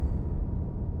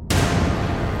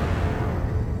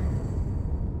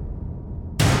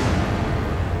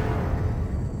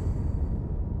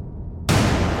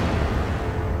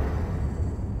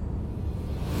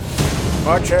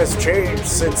Much has changed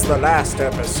since the last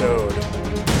episode.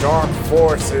 Dark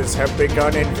forces have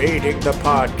begun invading the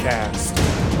podcast.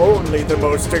 Only the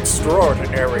most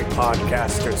extraordinary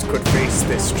podcasters could face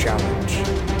this challenge.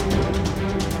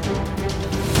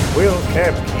 Will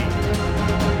Kemke,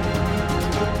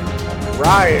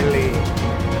 Riley,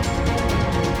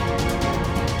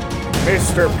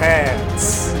 Mr.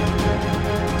 Pants,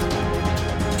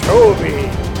 Toby,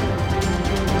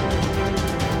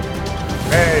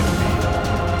 and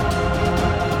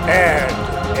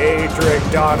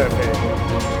Adric Donovan,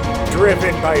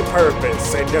 driven by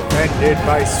purpose and defended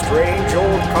by strange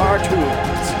old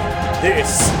cartoons.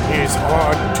 This is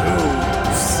On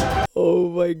Tubes. Oh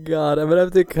my god, I'm gonna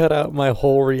have to cut out my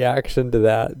whole reaction to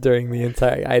that during the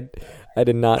entire... I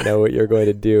did not know what you were going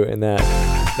to do, and that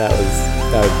was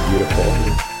beautiful.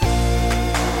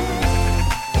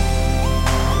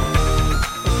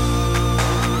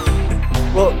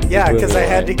 Well, yeah, because I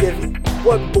had to give...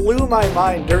 What blew my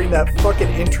mind during that fucking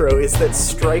intro is that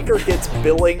Stryker gets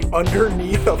billing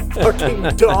underneath a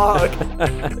fucking dog.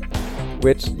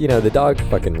 Which, you know, the dog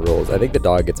fucking rules. I think the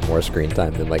dog gets more screen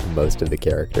time than, like, most of the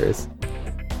characters.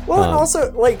 Well, and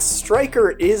also, like,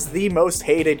 Stryker is the most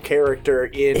hated character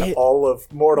in all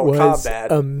of Mortal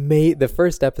Kombat. The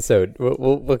first episode,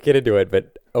 we'll get into it,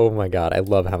 but oh my god, I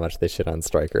love how much they shit on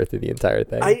Stryker through the entire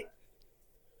thing.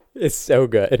 It's so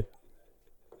good.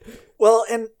 Well,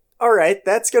 and alright,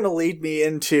 that's gonna lead me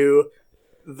into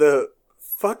the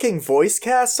fucking voice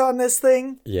cast on this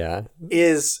thing. Yeah.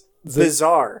 Is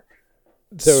bizarre.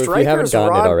 So Stryker's if you haven't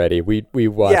gotten it already, we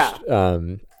watched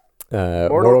Mortal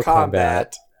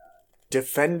Kombat.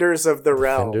 Defenders of the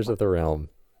Realm. Defenders of the Realm.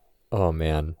 Oh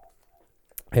man.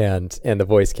 And the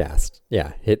voice cast.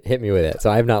 Yeah, hit me with it.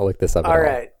 So I have not looked this up at all.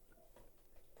 Alright.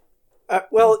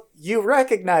 Well, you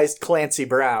recognized Clancy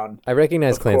Brown. I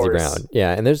recognize Clancy Brown.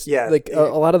 Yeah, and there's a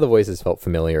lot of the voices felt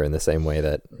familiar in the same way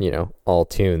that, you know, all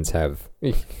tunes have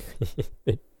a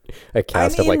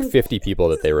cast of like 50 people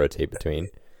that they rotate between.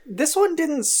 This one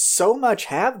didn't so much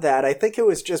have that. I think it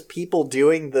was just people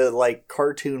doing the like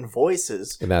cartoon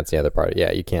voices. And that's the other part.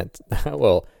 Yeah, you can't.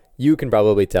 Well, you can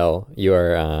probably tell you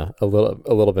are a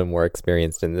little bit more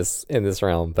experienced in this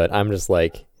realm, but I'm just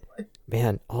like,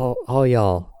 man, all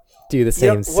y'all do the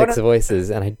same six voices,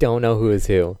 and I don't know who is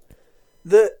who.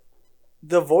 The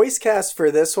voice cast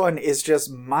for this one is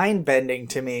just mind-bending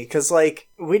to me, because like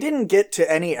we didn't get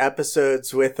to any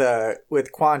episodes with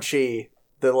Quan Chi,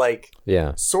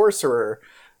 the sorcerer,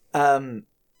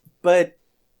 but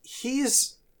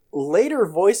he's later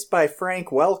voiced by Frank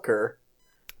Welker.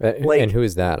 And who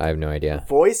is that? I have no idea.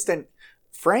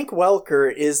 Frank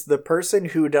Welker is the person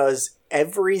who does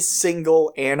every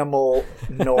single animal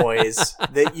noise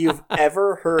that you've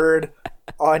ever heard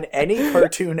on any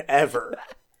cartoon ever.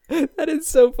 That is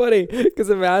so funny, because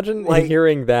imagine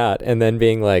hearing that and then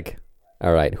being like,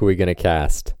 all right, who are we going to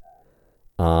cast?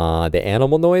 The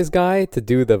animal noise guy to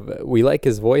do we like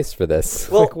his voice for this.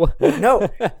 Well, no,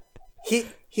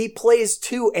 he plays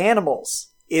two animals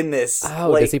in this.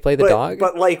 Oh, does he play the dog?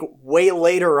 But like way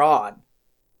later on.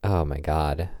 Oh my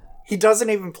god. He doesn't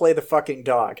even play the fucking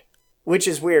dog, which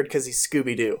is weird because he's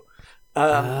Scooby-Doo.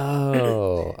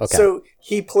 Okay. So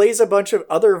he plays a bunch of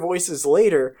other voices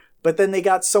later, but then they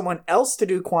got someone else to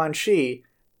do Quan Chi,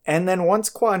 and then once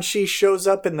Quan Chi shows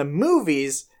up in the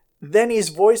movies, then he's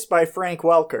voiced by Frank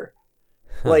Welker.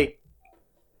 Huh. Like,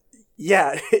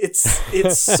 yeah,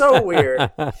 it's so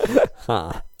weird.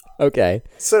 Huh. Okay.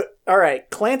 So, all right,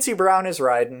 Clancy Brown is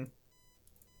Raiden.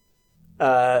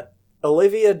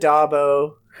 Olivia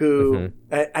Dabo, who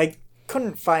I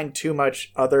couldn't find too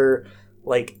much other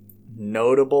like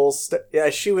notable stuff. Yeah,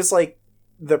 she was like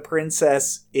the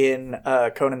princess in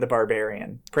Conan the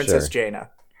Barbarian, Princess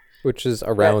Jaina, which is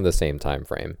around the same time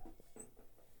frame.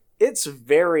 It's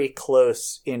very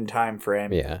close in time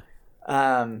frame. Yeah.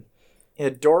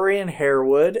 Dorian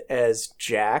Harewood as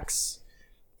Jax,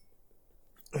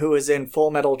 who was in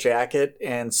Full Metal Jacket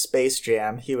and Space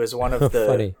Jam. He was one of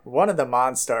the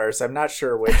Monstars. I'm not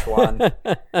sure which one.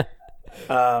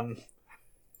 I'm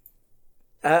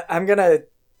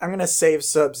gonna save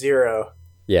Sub-Zero.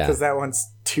 Yeah, because that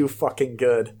one's too fucking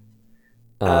good.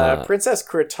 Princess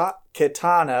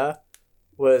Kitana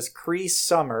was Cree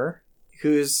Summer,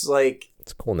 who's like,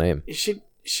 it's a cool name.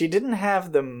 She didn't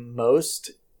have the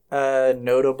most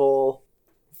notable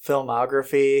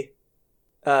filmography.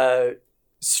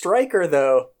 Stryker,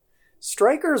 though.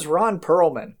 Stryker's Ron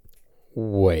Perlman.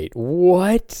 Wait,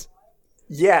 what?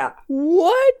 Yeah.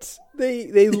 What?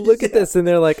 They look at this and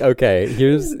they're like, okay,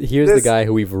 here's the guy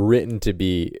who we've written to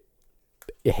be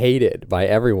hated by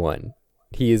everyone.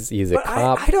 He's a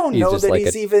cop. I don't know that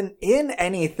he's even in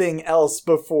anything else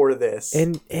before this.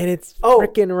 And it's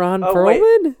freaking Ron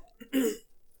Perlman?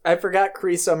 I forgot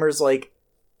Cree Summers' like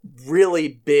really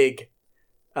big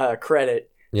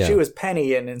credit. Yeah. She was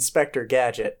Penny in Inspector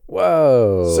Gadget.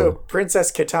 Whoa. So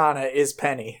Princess Katana is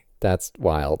Penny. That's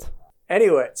wild.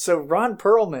 Anyway, so Ron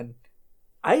Perlman,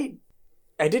 I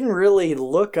didn't really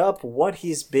look up what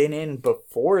he's been in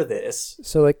before this.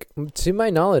 So, like, to my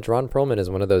knowledge, Ron Perlman is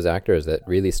one of those actors that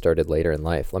really started later in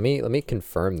life. Let me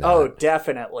confirm that. Oh,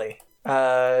 definitely.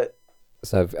 So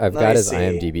I've got his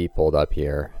IMDb pulled up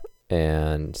here,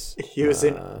 and he was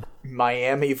in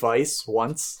Miami Vice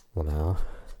once. Well, no.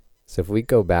 So if we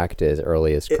go back to his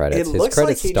earliest credits, his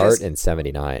credits start in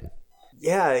 '79.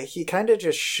 Yeah, he kind of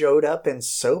just showed up in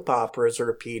soap operas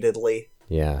repeatedly.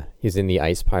 Yeah, he's in the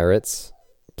Ice Pirates.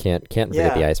 Can't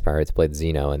forget the Ice Pirates. Played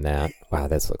Zeno in that. Wow,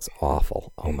 this looks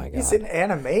awful. Oh my god. He's in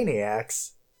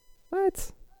Animaniacs.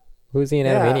 What? Who's he in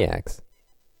Animaniacs?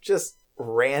 Just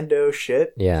rando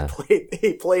shit. Yeah.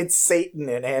 He played Satan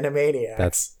in Animaniacs.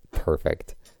 That's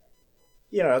perfect.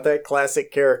 You know, that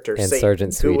classic character, and Satan,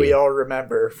 Sergeant Sweetie, who we all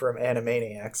remember from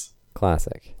Animaniacs.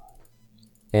 Classic.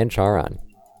 And Charon.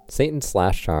 Satan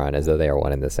 / Charon, as though they are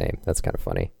one and the same. That's kind of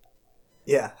funny.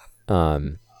 Yeah.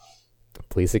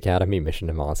 Police Academy, Mission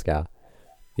to Moscow.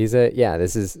 This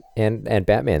is and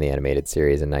Batman the Animated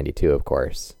Series in '92, of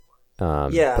course.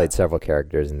 Played several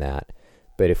characters in that.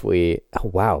 But if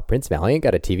Prince Valiant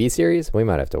got a TV series? We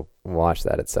might have to watch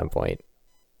that at some point.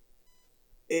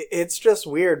 It's just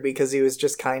weird because he was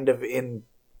just kind of in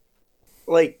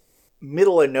like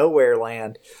middle of nowhere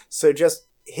land. So just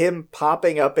him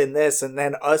popping up in this and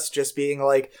then us just being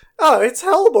like, oh, it's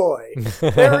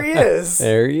Hellboy. There he is.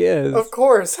 There he is. Of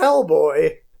course,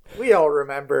 Hellboy. We all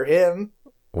remember him.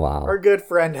 Wow. Our good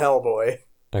friend Hellboy.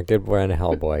 Our good friend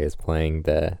Hellboy is playing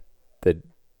the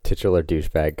titular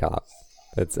douchebag cop.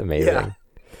 That's amazing.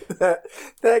 Yeah.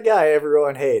 That guy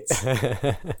everyone hates.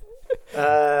 So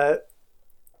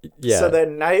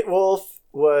then Nightwolf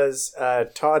was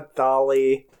Todd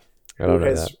Thawley, who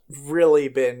has really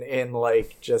been in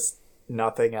like just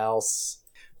nothing else.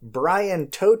 Brian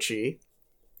Tochi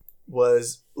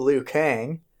was Liu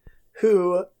Kang,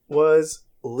 who was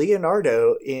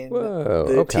Leonardo in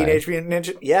Teenage Mutant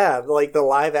Ninja. Yeah, like the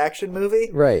live action movie.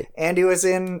 Right. And he was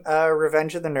in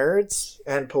Revenge of the Nerds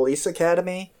and Police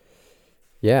Academy.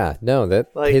 Yeah, no, that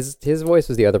like, his voice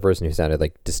was the other person who sounded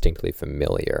like distinctly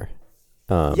familiar.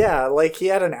 Yeah, like he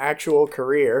had an actual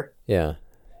career. Yeah,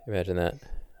 imagine that.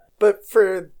 But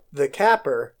for the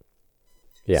capper,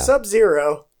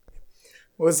 Sub-Zero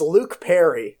was Luke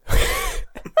Perry.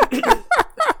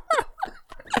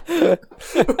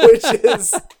 Which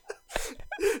is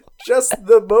just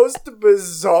the most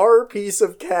bizarre piece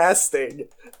of casting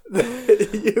that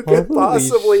you could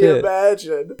possibly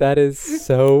imagine. That is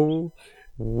so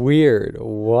weird.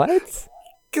 What?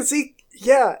 Because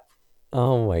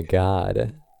oh my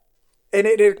god. And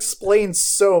it explains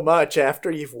so much after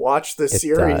you've watched the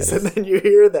series, and then you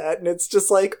hear that, and it's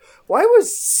just like, why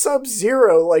was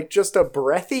Sub-Zero like just a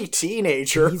breathy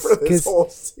teenager for this whole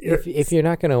series? If you're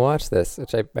not going to watch this,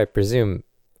 which I presume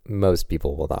most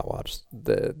people will not watch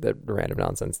the random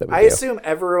nonsense that we do. I assume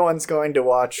everyone's going to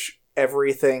watch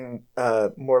everything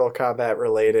Mortal Kombat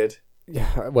related.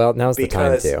 Yeah, well, now's the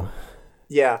time to.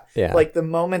 Yeah. Like the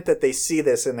moment that they see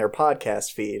this in their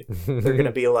podcast feed, they're going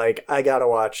to be like, I got to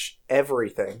watch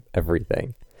everything.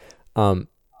 Everything.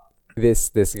 This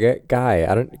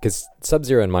guy, because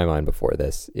Sub-Zero in my mind before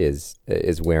this is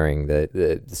wearing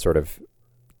the sort of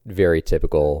very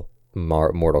typical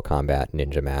Mortal Kombat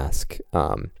ninja mask.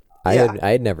 I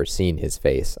had never seen his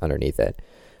face underneath it.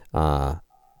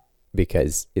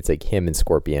 Because it's like him and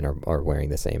Scorpion are wearing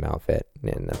the same outfit,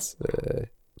 and that's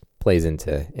plays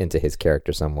into his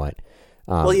character somewhat.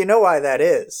 Well, you know why that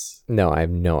is. No, I have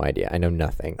no idea. I know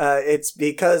nothing. It's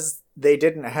because they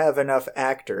didn't have enough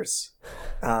actors.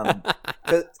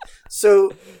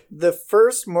 So the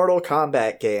first Mortal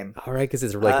Kombat game. All right, because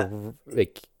it's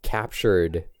like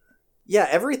captured. Yeah,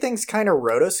 everything's kind of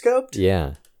rotoscoped.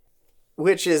 Yeah,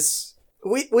 which is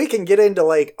we can get into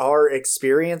like our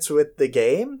experience with the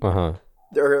game,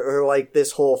 or like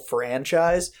this whole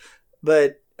franchise,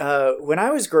 but. When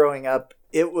I was growing up,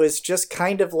 it was just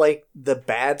kind of like the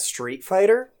bad Street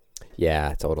Fighter.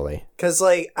 Yeah, totally. Because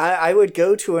like I would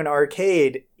go to an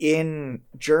arcade in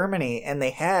Germany and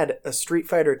they had a Street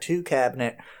Fighter 2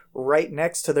 cabinet right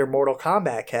next to their Mortal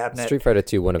Kombat cabinet. Street Fighter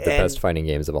 2, one of the best fighting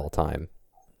games of all time.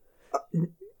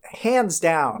 Hands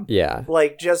down. Yeah.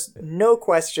 Like just no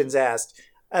questions asked.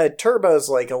 Turbo's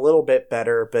like a little bit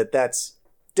better, but that's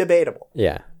debatable.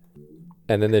 Yeah.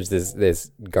 And then there's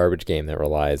this garbage game that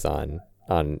relies on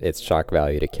its shock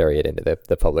value to carry it into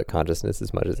the public consciousness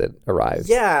as much as it arrives.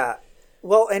 Yeah.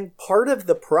 Well, and part of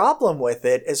the problem with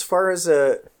it, as far as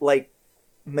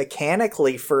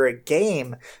mechanically for a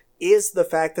game, is the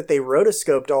fact that they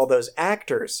rotoscoped all those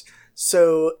actors.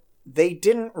 So they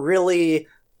didn't really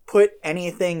put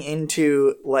anything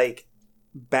into like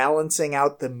balancing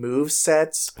out the move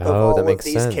sets of all of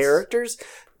these characters,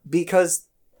 because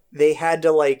they had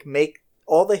to like make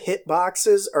all the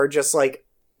hitboxes are just like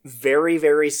very,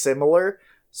 very similar.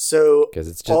 So because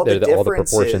it's just all the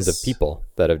proportions of people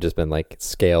that have just been like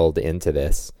scaled into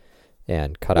this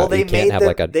and cut out. You can't have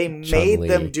like a they made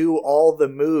them do all the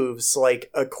moves like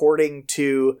according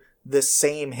to the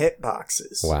same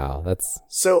hitboxes. Wow, that's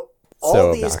so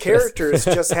all these characters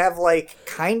just have like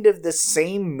kind of the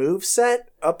same move set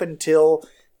up until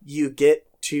you get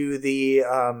to the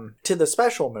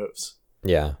special moves.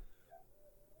 Yeah,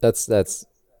 that's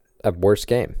a worse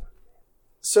game.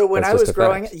 So when I was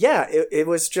growing, it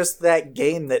was just that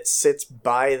game that sits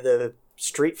by the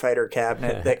Street Fighter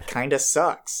cabinet that kind of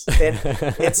sucks. And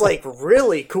it's like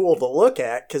really cool to look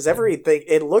at because everything,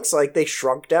 it looks like they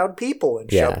shrunk down people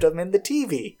and shoved them in the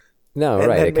TV. No, and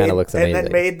right. It kind of looks amazing. And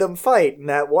then made them fight, and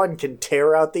that one can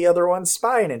tear out the other one's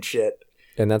spine and shit.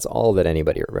 And that's all that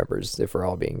anybody remembers, if we're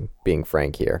all being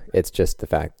frank here. It's just the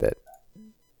fact that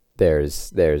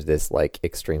there's this like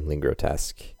extremely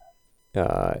grotesque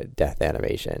death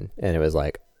animation, and it was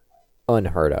like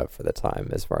unheard of for the time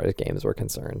as far as games were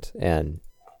concerned, and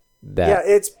that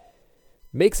it's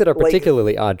makes it a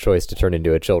particularly odd choice to turn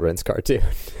into a children's cartoon.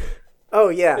 Oh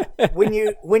yeah, when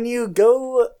you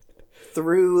go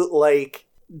through like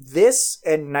this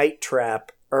and Night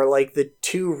Trap are like the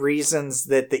two reasons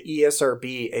that the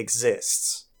ESRB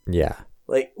exists. Yeah,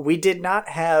 like we did not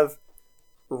have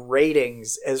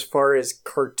ratings as far as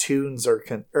cartoons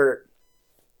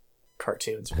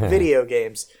video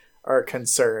games are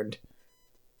concerned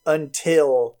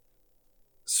until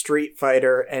Street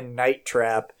Fighter and Night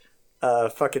Trap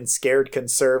fucking scared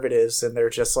conservatives, and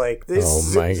they're just like, this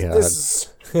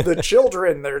is the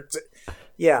children.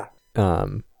 Yeah.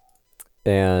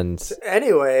 And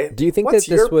anyway, do you think what's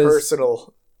that this was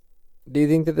personal? Do you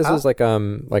think that this was like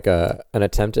an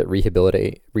attempt at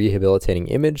rehabilitating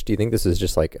Image? Do you think this is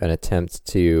just like an attempt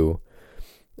to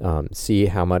see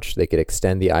how much they could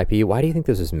extend the IP? Why do you think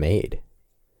this was made?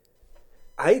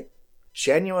 I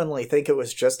genuinely think it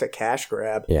was just a cash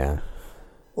grab. Yeah.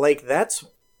 Like, that's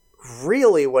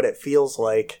really what it feels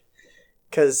like.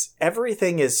 Because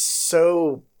everything is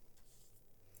so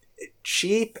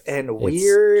cheap and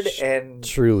weird and...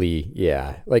 Truly,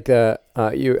 yeah. Like, I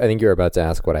think you were about to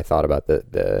ask what I thought about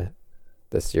the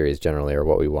series generally, or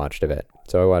what we watched of it.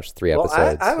 So I watched 3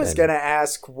 episodes. I was going to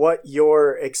ask what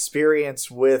your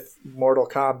experience with Mortal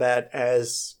Kombat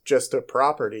as just a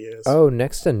property is. Oh,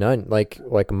 next to none. Like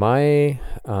my,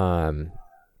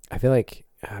 I feel like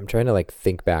I'm trying to like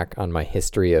think back on my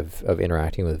history of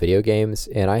interacting with video games.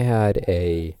 And I had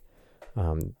the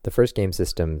first game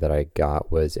system that I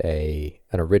got was an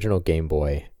original Game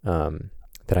Boy,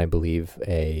 that I believe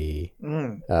a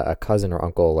cousin or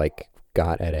uncle like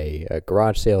got at a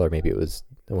garage sale, or maybe it was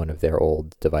one of their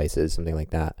old devices, something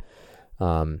like that.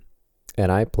 And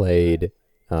I played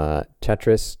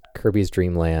Tetris, Kirby's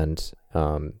Dream Land,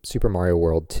 Super Mario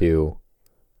World 2,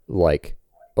 like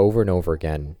over and over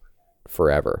again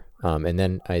forever. And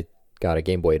then I got a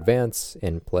Game Boy Advance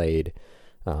and played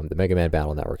the Mega Man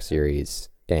Battle Network series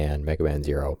and Mega Man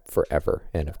Zero forever.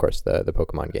 And of course the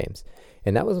Pokemon games.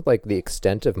 And that was like the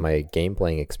extent of my game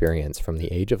playing experience from the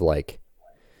age of like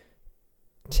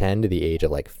 10 to the age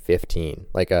of like 15,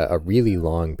 like a really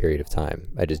long period of time.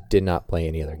 I just did not play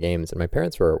any other games, and my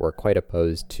parents were quite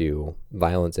opposed to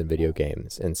violence in video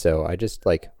games, and so I just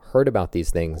like heard about these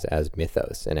things as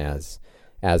mythos and as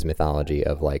mythology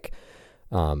of like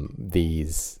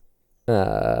these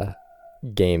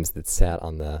games that sat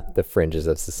on the fringes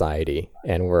of society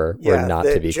and were not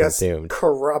to be consumed.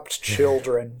 Corrupt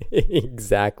children.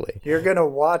 Exactly. You're gonna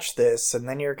watch this and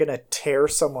then you're gonna tear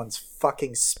someone's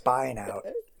fucking spine out.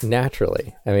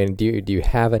 Naturally. I mean, do you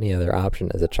have any other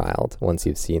option as a child once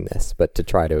you've seen this but to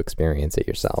try to experience it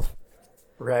yourself?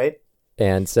 Right.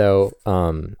 And so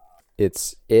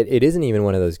it isn't even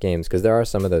one of those games, because there are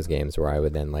some of those games where I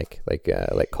would then like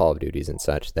Call of Duties and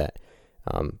such that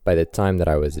by the time that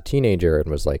I was a teenager and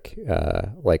was like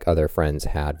other friends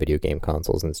had video game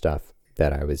consoles and stuff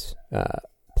that I was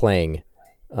playing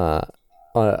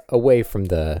away from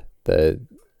the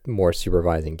more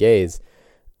supervising gaze,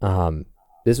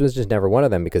 this was just never one of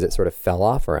them, because it sort of fell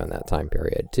off around that time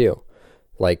period too.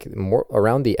 Like more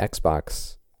around the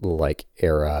Xbox like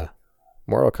era,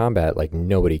 Mortal Kombat, like,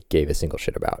 nobody gave a single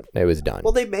shit about. It was done.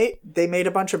 Well, they made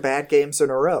a bunch of bad games in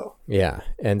a row. Yeah,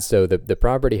 and so the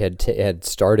property had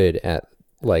started at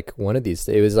like one of these.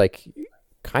 It was like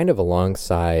kind of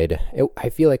alongside. I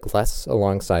feel like less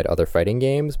alongside other fighting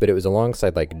games, but it was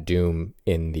alongside like Doom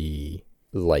in the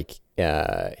like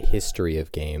history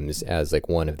of games as like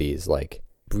one of these like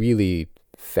really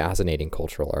fascinating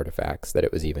cultural artifacts that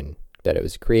it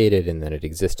was created and that it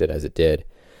existed as it did.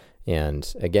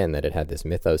 And again, that it had this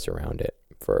mythos around it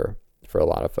for a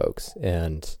lot of folks.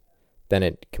 And then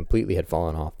it completely had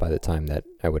fallen off by the time that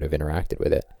I would have interacted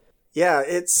with it. Yeah,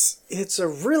 it's a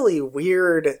really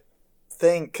weird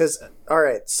thing because, all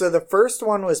right, so the first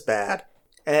one was bad.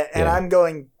 And I'm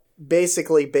going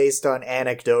basically based on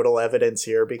anecdotal evidence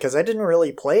here because I didn't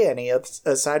really play any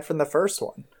aside from the first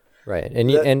one. Right.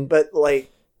 But like,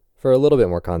 for a little bit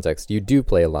more context, you do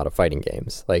play a lot of fighting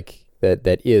games. Like,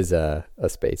 that is a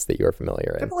space that you're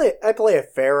familiar in. I play a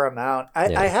fair amount.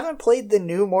 I haven't played the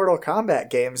new Mortal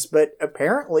Kombat games, but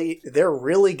apparently they're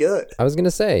really good. I was gonna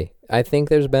say, I think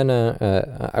there's been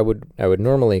I would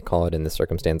normally call it in this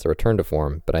circumstance a return to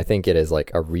form, but I think it is like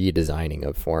a redesigning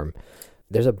of form.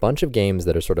 There's a bunch of games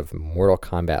that are sort of Mortal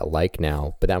Kombat like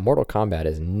now, but that Mortal Kombat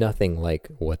is nothing like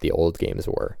what the old games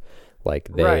were.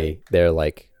 Like they're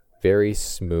like very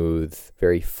smooth,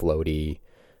 very floaty.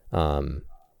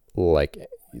 Like,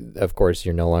 of course,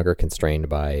 you're no longer constrained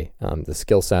by the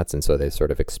skill sets, and so they sort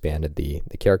of expanded the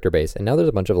character base. And now there's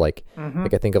a bunch of like I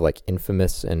think of like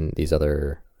Infamous and these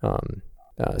other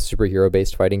superhero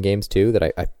based fighting games too that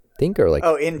I think are like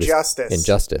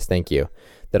Injustice, thank you.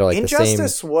 That are like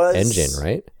Injustice the same engine,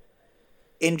 right?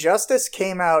 Injustice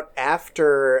came out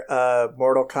after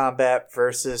Mortal Kombat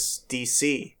versus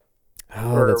DC.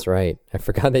 Oh, that's right. I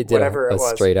forgot they did a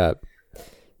straight up.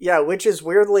 Yeah, which is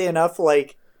weirdly enough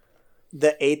like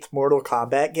the 8th Mortal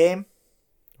Kombat game.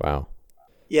 Wow.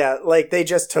 Yeah, like they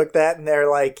just took that and they're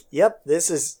like, "Yep, this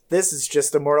is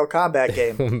just a Mortal Kombat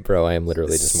game." Bro, I am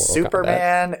literally just Mortal Kombat.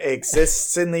 Superman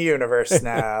exists in the universe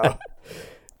now.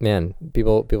 Man,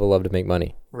 people love to make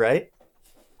money, right?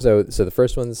 So the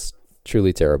first one's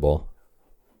truly terrible,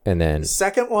 and then the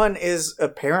second one is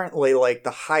apparently like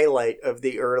the highlight of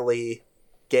the early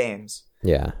games.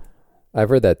 Yeah, I've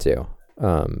heard that too.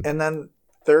 And then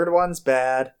third one's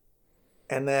bad.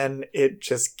 And then it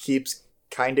just keeps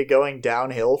kind of going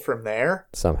downhill from there.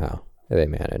 Somehow they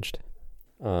managed.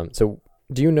 So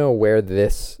do you know where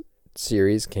this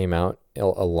series came out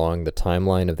along the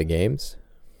timeline of the games?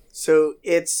 So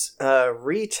it's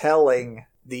retelling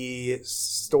the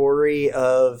story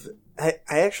of... I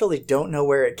actually don't know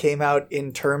where it came out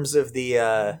in terms of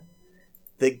the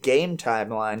game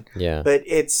timeline. Yeah. But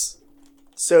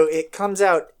so it comes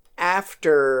out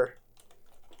after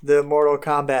the Mortal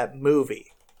Kombat movie.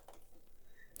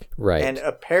 Right. And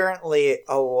apparently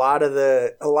a lot of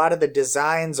the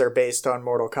designs are based on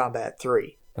Mortal Kombat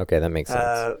 3. Okay, that makes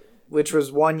sense. Which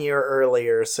was 1 year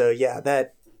earlier, so yeah,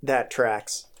 that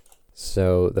tracks.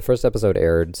 So the first episode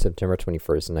aired September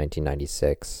 21st,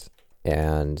 1996,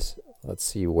 and let's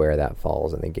see where that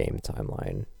falls in the game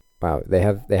timeline. Wow, they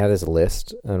have this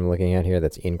list I'm looking at here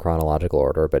that's in chronological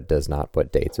order, but does not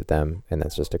put dates with them, and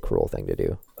that's just a cruel thing to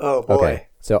do. Oh, boy. Okay,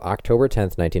 so October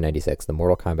 10th, 1996, the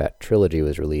Mortal Kombat trilogy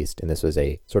was released, and this was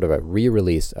a sort of a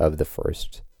re-release of the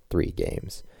first 3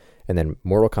 games. And then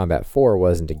Mortal Kombat 4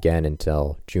 wasn't again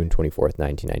until June 24th,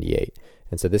 1998.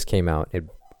 And so this came out in,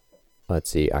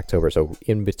 October, so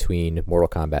in between Mortal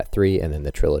Kombat 3 and then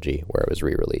the trilogy where it was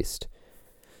re-released.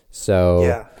 So,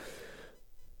 yeah.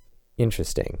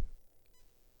 Interesting.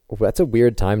 That's a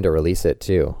weird time to release it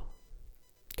too,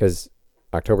 because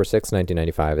October 6th,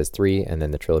 1995 is 3, and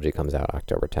then the trilogy comes out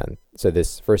October 10th. So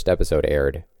this first episode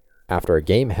aired after a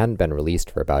game hadn't been released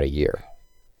for about a year.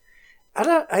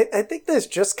 I think this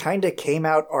just kind of came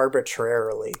out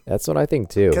arbitrarily. That's what I think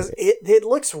too. Because it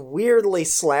looks weirdly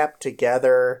slapped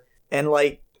together, and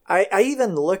like I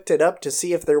even looked it up to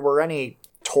see if there were any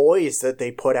toys that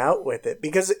they put out with it,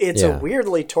 because it's a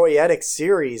weirdly toyetic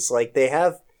series. Like they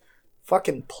have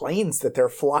fucking planes that they're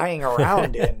flying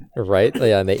around in. Right?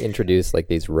 Yeah, and they introduce like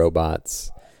these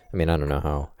robots. I mean, I don't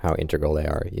know how integral they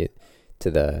are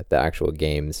to the actual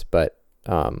games, but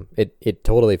it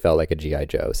totally felt like a G.I.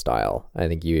 Joe style. I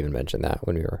think you even mentioned that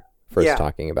when we were first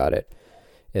talking about it,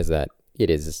 is that it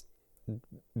is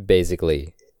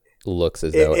basically looks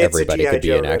as though everybody could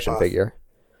be an action figure.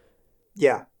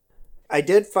 Yeah. I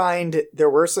did find there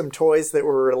were some toys that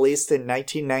were released in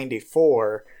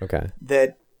 1994. Okay.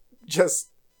 That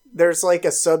just, there's like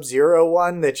a Sub-Zero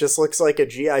one that just looks like a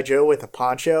G.I. Joe with a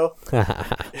poncho.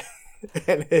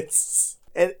 And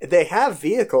they have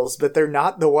vehicles, but they're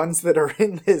not the ones that are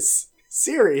in this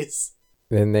series.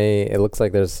 Then it looks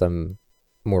like there's some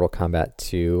Mortal Kombat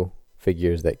 2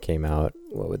 figures that came out.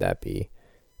 What would that be?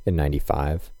 In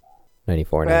 95,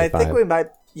 94, 95? I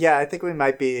think we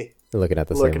might be looking at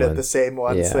the same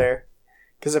ones there.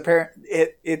 Because apparently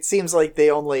it seems like they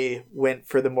only went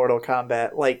for the Mortal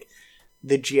Kombat, like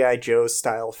the G.I. Joe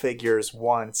style figures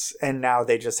once, and now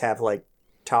they just have like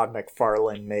Todd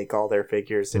McFarlane make all their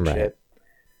figures and shit.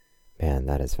 Man,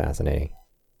 that is fascinating.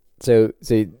 So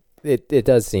it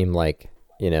does seem like,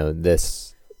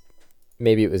 this,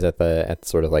 maybe it was at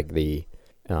sort of like the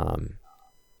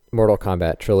Mortal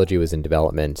Kombat trilogy was in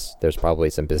development. There's probably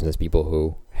some business people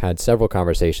who had several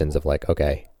conversations of like,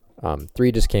 okay,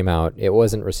 3 just came out. It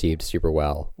wasn't received super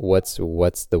well. What's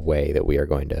the way that we are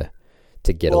going to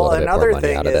get a little bit more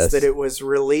money out of this? Another thing is that it was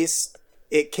released.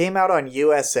 It came out on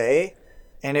USA,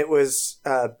 and it was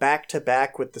back to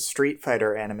back with the Street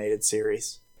Fighter animated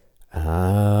series.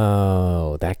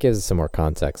 Oh, that gives some more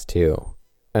context too.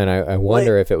 And I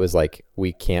wonder if it was like,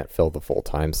 we can't fill the full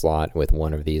time slot with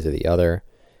one of these or the other,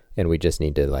 and we just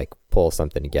need to like pull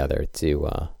something together to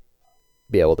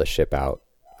be able to ship out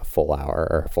a full hour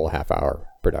or a full half hour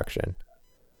production.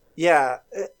 Yeah,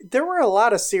 there were a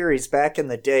lot of series back in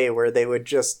the day where they would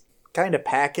just kind of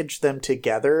package them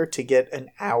together to get an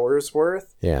hour's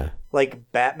worth. Yeah. Like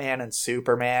Batman and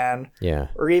Superman. Yeah.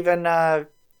 Or even,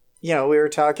 we were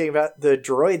talking about the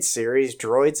Droids series,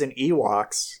 Droids and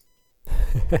Ewoks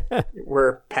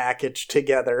were packaged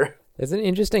together. It's an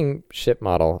interesting ship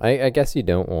model. I guess you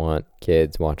don't want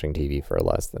kids watching TV for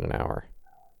less than an hour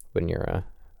when you're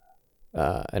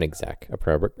an exec,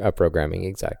 a programming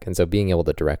exec. And so being able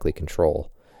to directly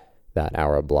control that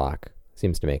hour block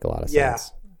seems to make a lot of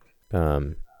sense.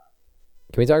 Can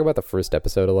we talk about the first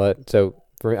episode a lot? So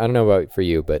I don't know about for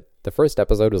you, but the first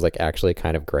episode was like actually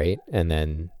kind of great. And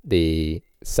then the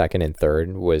second and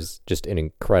third was just an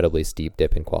incredibly steep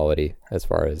dip in quality as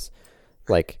far as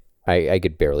like, I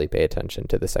could barely pay attention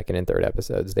to the second and third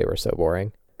episodes. They were so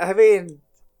boring. I mean,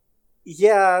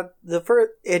 yeah,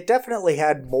 it definitely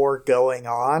had more going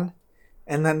on,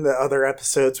 and then the other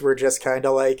episodes were just kind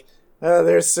of like, oh,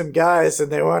 there's some guys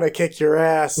and they want to kick your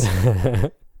ass.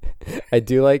 I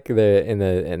do like in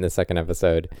the second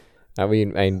episode. I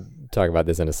mean, I talk about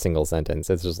this in a single sentence.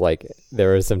 It's just like there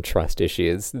were some trust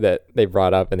issues that they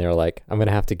brought up, and they were like, "I'm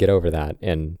gonna have to get over that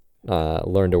and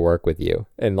learn to work with you."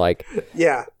 And like,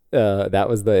 yeah. That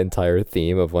was the entire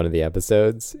theme of one of the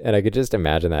episodes, and I could just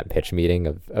imagine that pitch meeting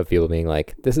of people being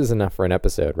like, this is enough for an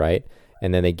episode, right?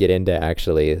 And then they get into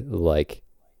actually like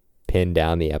pin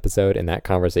down the episode, and that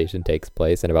conversation takes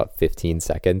place in about 15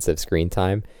 seconds of screen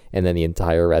time, and then the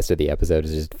entire rest of the episode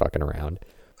is just fucking around.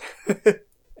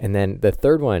 And then the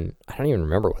third one, I don't even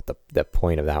remember what the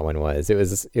point of that one was. It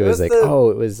was like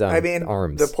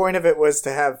arms. The point of it was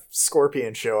to have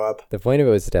Scorpion show up. The point of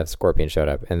it was to have Scorpion show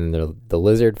up, and the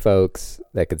lizard folks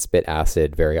that could spit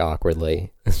acid very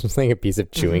awkwardly. It's just like a piece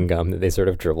of chewing gum that they sort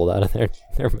of dribbled out of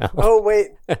their mouth. Oh wait,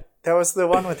 that was the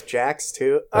one with Jax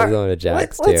too. That was the one with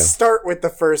Jax too. Let's start with the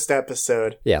first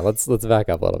episode. Yeah, let's back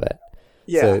up a little bit.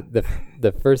 Yeah. So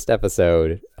the first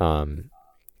episode,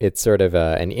 it's sort of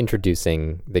an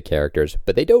introducing the characters,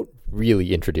 but they don't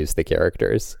really introduce the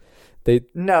characters. They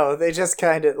just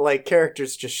kind of like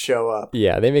characters just show up.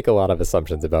 Yeah, they make a lot of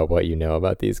assumptions about what you know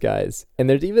about these guys. And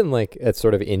there's even like a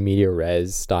sort of in media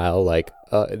res style, like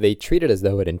they treat it as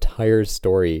though an entire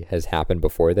story has happened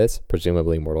before this,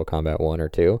 presumably Mortal Kombat 1 or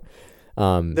 2.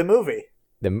 The movie.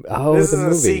 This is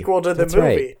a sequel to the movie.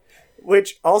 Right.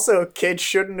 Which also kids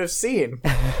shouldn't have seen.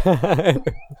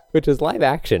 Which is live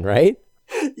action, right?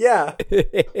 Yeah.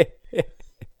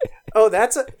 Oh,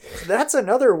 that's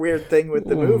another weird thing with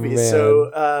the movie.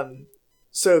 Man.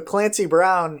 So Clancy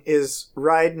Brown is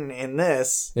Raiden in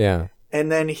this. Yeah. And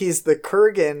then he's the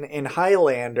Kurgan in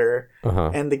Highlander.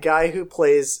 Uh-huh. And the guy who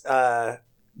plays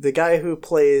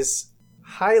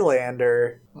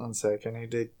Highlander. One second, I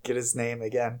need to get his name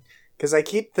again. Because I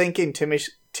keep thinking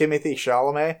Timothy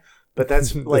Chalamet, but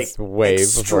that's like that's way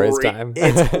before his time.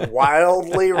 It's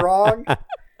wildly wrong.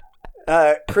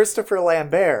 Christopher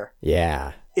Lambert,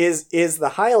 is the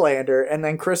Highlander, and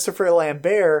then Christopher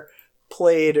Lambert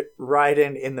played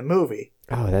Raiden in the movie.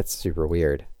 Oh, that's super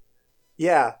weird.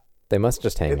 Yeah, they must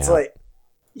just hang out. It's like,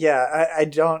 yeah, I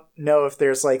don't know if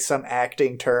there's like some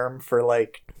acting term for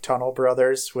like Tunnel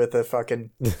Brothers with a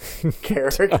fucking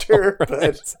character,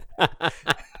 but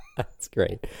that's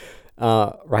great.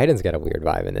 Raiden's got a weird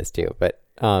vibe in this too, but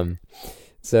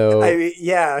so I mean,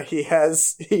 yeah, he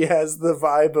has the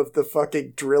vibe of the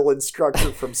fucking drill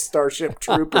instructor from Starship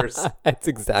Troopers. That's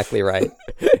exactly right.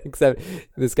 Except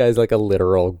this guy's like a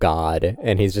literal god,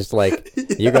 and he's just like,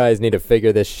 you guys need to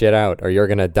figure this shit out or you're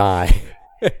gonna die.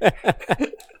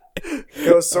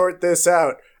 Go sort this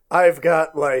out. I've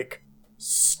got, like,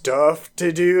 stuff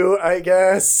to do, I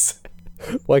guess.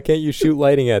 Why can't you shoot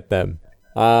lightning at them?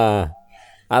 I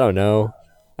don't know.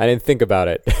 I didn't think about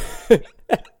it.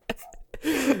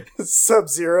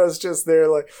 Sub-Zero's just there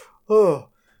like, oh,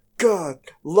 God,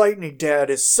 Lightning Dad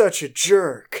is such a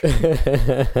jerk.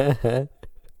 I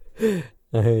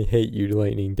hate you,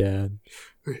 Lightning Dad.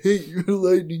 I hate you,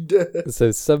 Lightning Dad.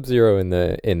 So Sub-Zero in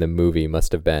the movie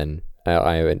must have been,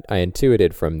 I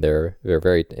intuited from their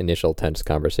very initial tense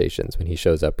conversations when he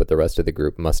shows up with the rest of the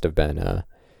group, must have been a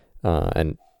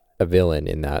villain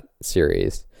in that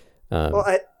series.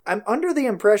 Well, I'm under the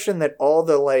impression that all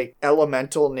the, like,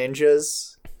 elemental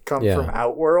ninjas come from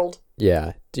Outworld.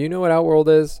 Yeah. Do you know what Outworld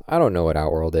is? I don't know what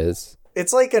Outworld is.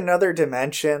 It's like another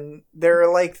dimension. There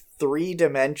are, like, 3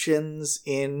 dimensions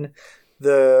in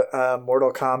the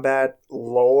Mortal Kombat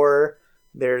lore.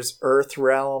 There's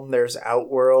Earthrealm, there's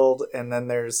Outworld, and then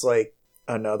there's, like,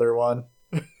 another one.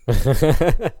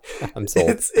 I'm sold.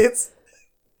 It's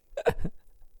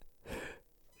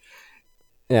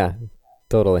Yeah,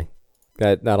 totally.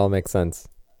 That all makes sense.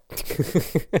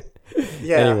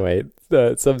 Yeah. Anyway,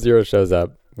 Sub-Zero shows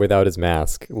up without his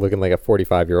mask, looking like a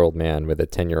 45-year-old man with a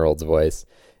 10-year-old's voice,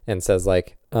 and says,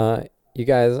 like, you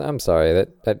guys, I'm sorry.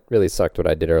 That really sucked what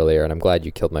I did earlier, and I'm glad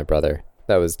you killed my brother.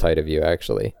 That was tight of you,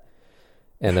 actually.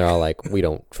 And they're all like, we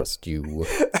don't trust you.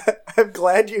 I'm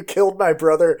glad you killed my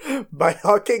brother by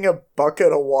hucking a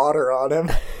bucket of water on him.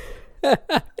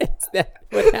 Is that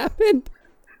what happened?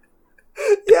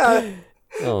 Yeah.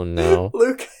 Oh no.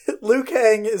 Liu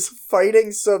Kang is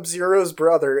fighting Sub-Zero's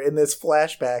brother in this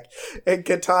flashback, and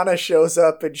Katana shows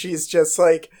up and she's just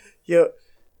like, you'll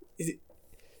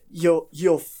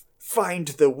find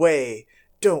the way.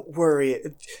 Don't worry.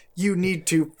 You need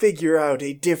to figure out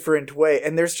a different way.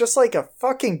 And there's just like a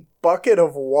fucking bucket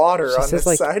of water on the side of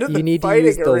the fighting arena. You need to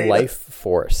use the life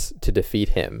force to defeat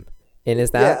him. And is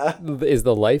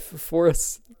the life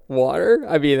force water?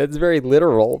 I mean, that's very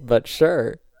literal, but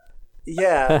sure.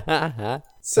 Yeah.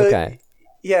 So, okay.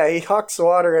 Yeah, he hucks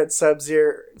water at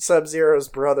Sub-Zero's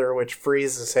brother, which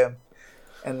freezes him.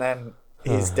 And then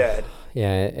he's dead.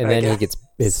 Yeah, and then he gets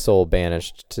his soul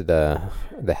banished to the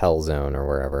Hell Zone or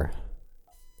wherever.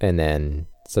 And then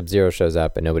Sub-Zero shows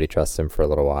up and nobody trusts him for a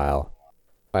little while.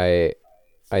 I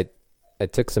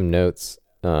took some notes.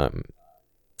 My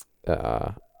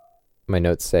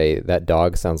notes say that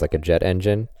dog sounds like a jet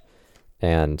engine.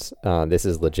 And this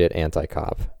is legit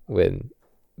anti-cop. When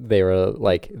they were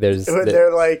like, they're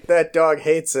like, that dog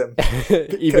hates him.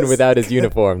 Even without his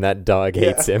uniform, that dog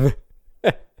hates him.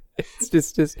 It's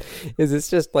just is this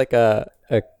just like a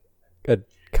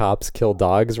cops kill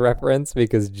dogs reference?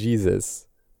 Because Jesus,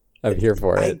 I'm here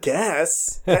for it. I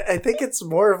guess. I think it's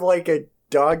more of like a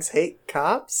dogs hate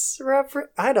cops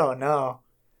reference. I don't know.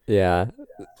 Yeah.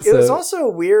 It was also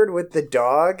weird with the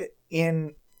dog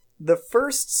in the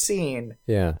first scene.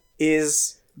 Yeah.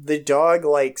 Is the dog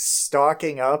like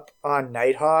stalking up on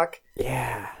Nighthawk?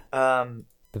 Yeah. The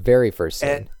very first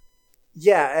scene.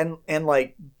 And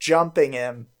like jumping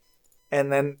him,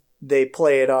 and then they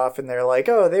play it off and they're like,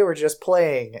 oh, they were just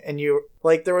playing. And you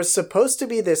like, there was supposed to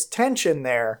be this tension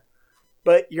there,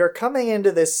 but you're coming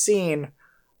into this scene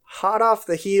hot off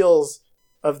the heels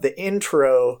of the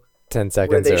intro 10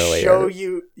 seconds where they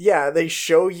earlier. They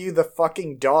show you the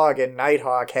fucking dog and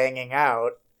Nighthawk hanging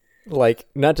out. Like,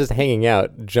 not just hanging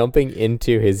out, jumping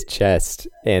into his chest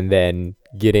and then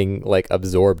getting like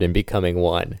absorbed and becoming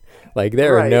one. Like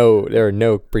there are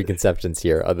no preconceptions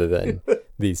here other than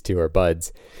these two are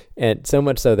buds. And so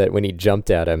much so that when he jumped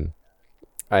at him,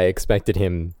 I expected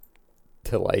him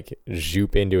to like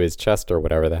zoop into his chest or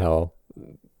whatever the hell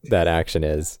that action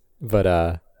is.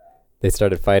 But they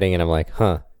started fighting and I'm like,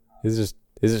 huh, this is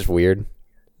just weird.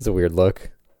 It's a weird look.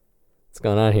 What's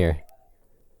going on here?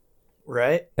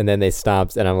 Right. And then they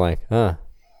stopped and I'm like, huh.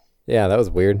 Yeah, that was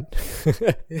weird.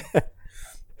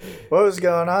 What was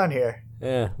going on here?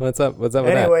 Yeah, what's up with that?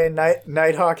 Anyway,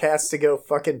 Nighthawk has to go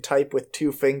fucking type with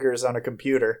 2 fingers on a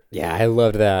computer. Yeah, I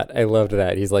loved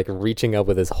that. He's like reaching up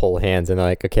with his whole hands and they're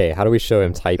like, okay, how do we show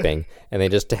him typing? And they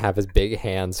just have his big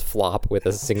hands flop with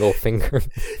a single finger.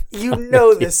 You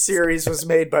know this series was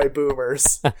made by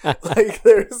boomers. Like,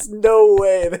 there's no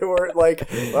way they weren't like,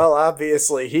 well,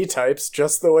 obviously he types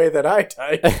just the way that I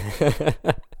type.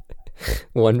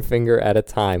 1 finger at a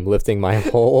time, lifting my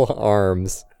whole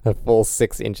arms a full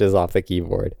 6 inches off the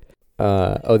keyboard.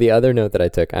 The other note that I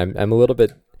took, I'm a little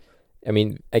bit, I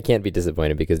mean, I can't be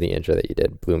disappointed because the intro that you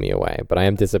did blew me away, but I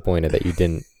am disappointed that you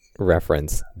didn't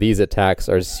reference these attacks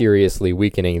are seriously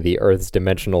weakening the Earth's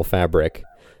dimensional fabric.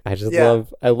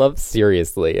 I love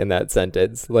seriously in that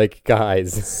sentence. Like,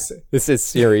 guys, this is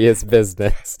serious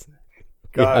business.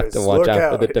 Guys, you have to watch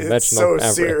out for the dimensional fabric.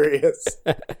 It's so serious.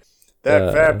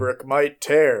 That fabric might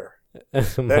tear.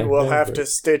 Then we'll have to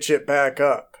stitch it back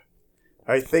up.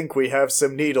 I think we have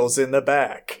some needles in the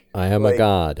back. I am a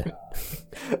god.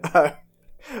 I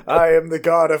am the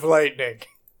god of lightning.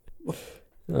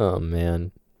 Oh,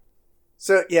 man.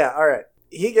 So, yeah, all right.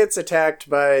 He gets attacked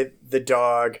by the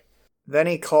dog. Then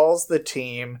he calls the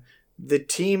team. The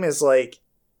team is, like,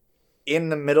 in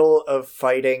the middle of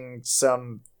fighting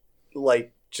some,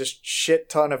 like, just shit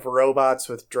ton of robots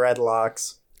with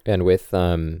dreadlocks. And with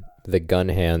the gun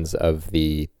hands of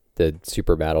the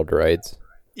super battle droids.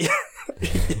 Yeah.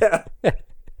 Yeah.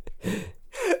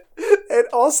 And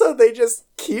also they just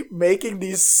keep making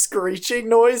these screeching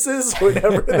noises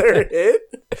whenever they're hit.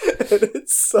 And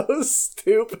it's so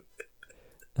stupid.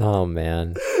 Oh,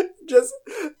 man.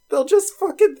 They'll just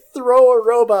fucking throw a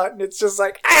robot and it's just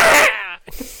like, ah!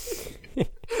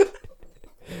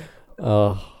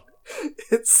 Oh.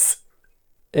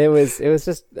 It was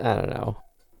just, I don't know.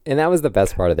 And that was the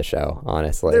best part of the show,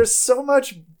 honestly. There's so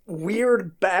much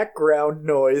weird background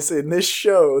noise in this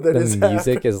show that is happening. The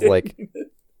music is like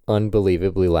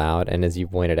unbelievably loud, and as you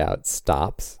pointed out,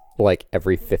 stops like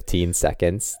every 15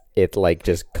 seconds. It like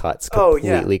just cuts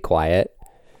completely quiet.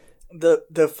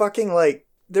 The fucking like,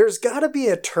 there's gotta be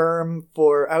a term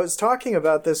for, I was talking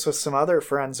about this with some other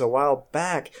friends a while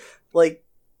back. Like,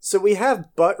 so we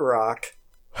have butt rock.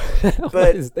 But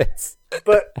what is this?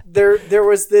 But there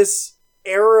was this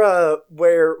era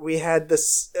where we had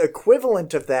this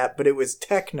equivalent of that, but it was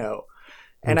techno.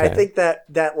 And okay. I think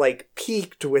that like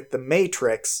peaked with the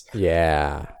Matrix.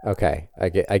 Yeah. Okay. I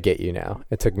get you now.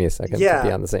 It took me a second to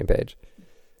be on the same page.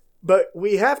 But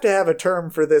we have to have a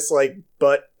term for this, like,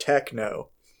 butt techno.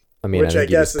 I mean, which I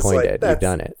guess is like, you've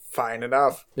done it. Fine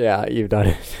enough. Yeah, you've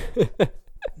done it.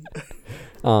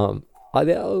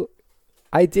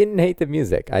 I didn't hate the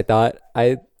music. I thought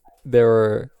it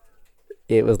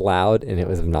was loud and it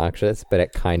was obnoxious, but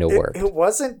it kind of worked. It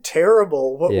wasn't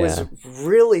terrible. What was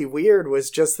really weird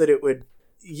was just that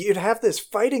you'd have this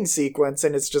fighting sequence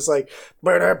and it's just like,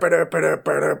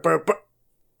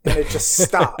 and it just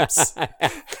stops.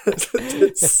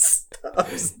 It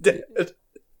stops dead.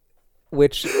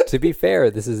 Which, to be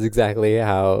fair, this is exactly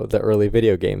how the early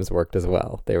video games worked as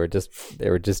well. They were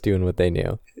just doing what they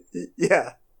knew.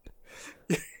 Yeah.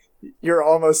 You're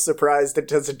almost surprised it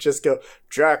doesn't just go,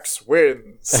 Jax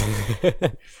wins.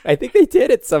 I think they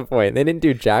did at some point. They didn't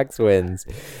do Jax wins,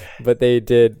 but they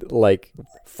did, like,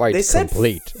 fight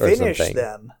complete or something. Finish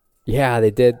them. Yeah,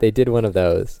 they did. They did one of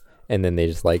those, and then they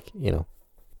just, like,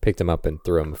 picked him up and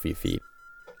threw him a few feet.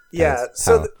 Yeah,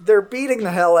 so they're beating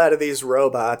the hell out of these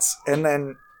robots, and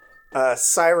then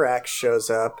Cyrax shows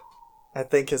up, I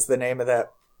think is the name of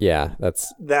that. Yeah,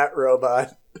 that's... that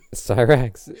robot.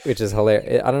 Cyrax, which is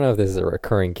hilarious. I don't know if this is a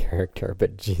recurring character,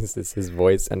 but Jesus, his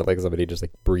voice sounded like somebody just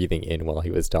like breathing in while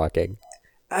he was talking.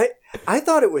 I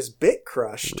thought it was Bit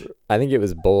Crushed. I think it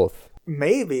was both.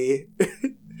 Maybe.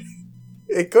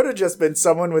 It could have just been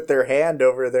someone with their hand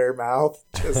over their mouth.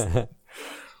 Just...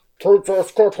 It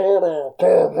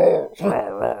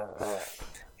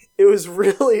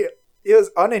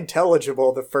was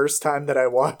unintelligible the first time that I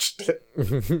watched it.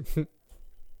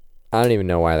 I don't even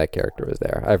know why that character was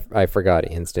there. I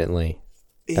forgot instantly.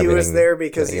 He was there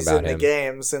because he's in the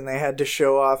games, and they had to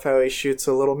show off how he shoots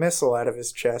a little missile out of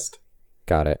his chest.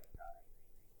 Got it.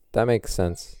 That makes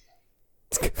sense.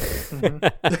 Mm-hmm.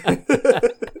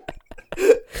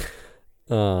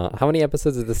 How many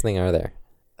episodes of this thing are there?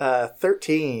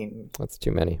 13. That's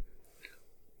too many.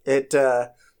 And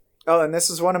this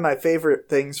is one of my favorite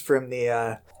things from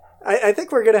the... I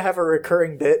think we're going to have a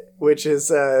recurring bit, which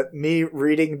is me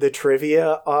reading the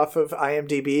trivia off of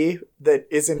IMDb that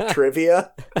isn't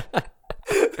trivia.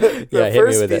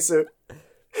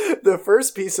 The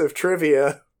first piece of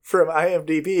trivia from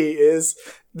IMDb is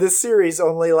this series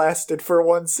only lasted for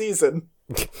one season.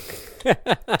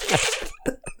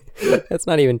 That's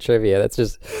not even trivia. That's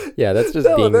just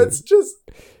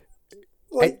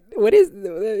like...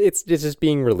 It's just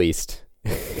being released.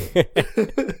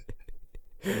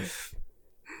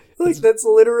 Like that's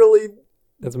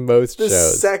most the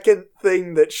shows. Second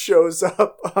thing that shows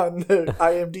up on the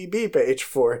IMDb page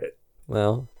for it.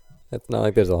 Well, it's not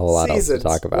like there's a whole lot else to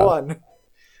talk about. 1.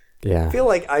 Yeah. I feel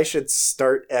like I should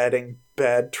start adding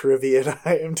bad trivia to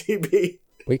IMDb.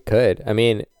 We could. I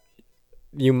mean,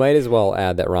 you might as well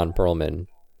add that Ron Perlman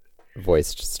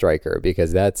voiced Stryker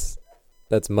because that's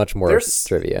much more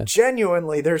trivia.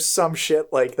 Genuinely, there's some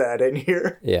shit like that in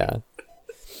here. Yeah.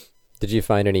 Did you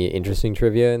find any interesting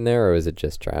trivia in there, or was it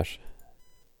just trash?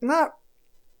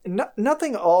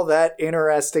 nothing all that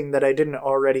interesting that I didn't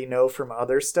already know from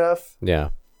other stuff. Yeah.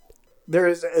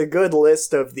 There's a good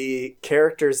list of the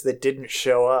characters that didn't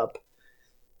show up.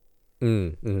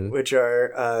 Which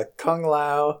are Kung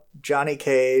Lao, Johnny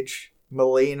Cage,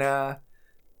 Melina,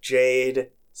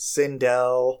 Jade,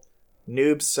 Sindel,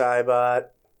 Noob Saibot,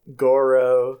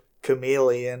 Goro,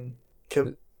 Chameleon.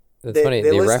 That's funny.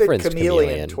 They listed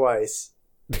Chameleon twice.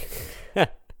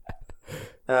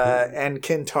 And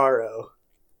Kintaro.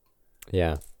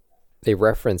 Yeah. They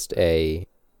referenced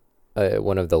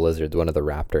one of the lizards, one of the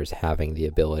raptors, having the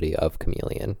ability of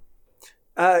Chameleon.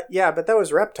 Yeah, but that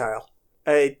was Reptile.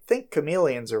 I think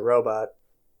Chameleon's a robot.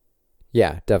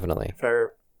 Yeah, definitely.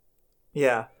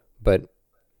 Yeah. But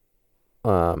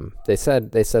they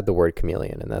said the word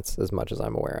chameleon, and that's as much as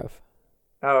I'm aware of.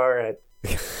 Oh, all right.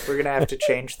 We're gonna have to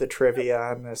change the trivia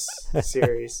on this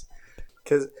series,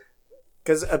 because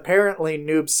apparently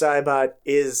Noob Saibot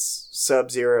is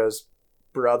Sub-Zero's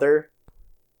brother.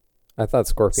 I thought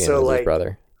Scorpion was his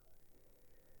brother.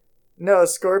 No,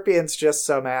 Scorpion's just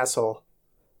some asshole.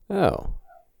 Oh.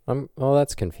 Well,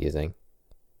 that's confusing.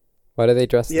 Why do they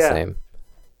dress the same?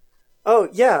 Oh,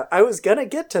 yeah, I was gonna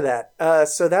get to that.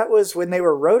 So that was when they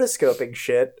were rotoscoping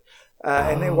shit,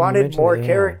 and they wanted more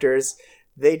characters.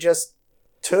 They just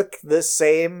took the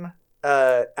same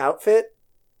outfit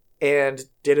and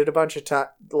did it a bunch of times,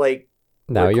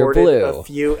 now you're blue. A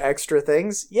few extra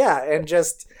things. Yeah, and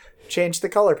just changed the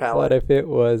color palette. What if it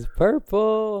was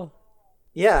purple?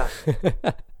 Yeah.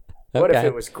 What if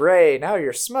it was gray? Now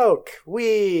you're smoke.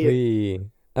 Wee.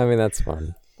 I mean, that's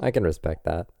fun. I can respect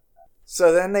that.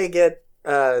 So then they get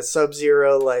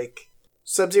Sub-Zero,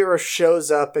 Sub-Zero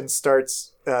shows up and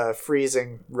starts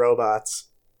freezing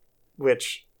robots,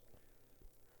 which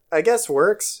I guess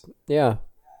works. Yeah.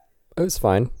 It was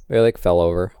fine. They fell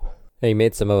over. And he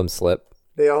made some of them slip.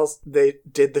 They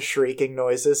did the shrieking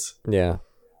noises. Yeah.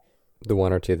 The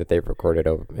one or two that they've recorded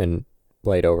and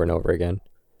played over and over again.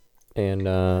 And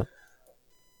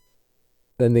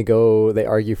then they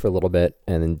argue for a little bit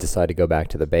and then decide to go back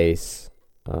to the base.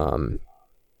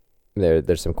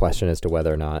 There's some question as to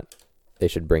whether or not they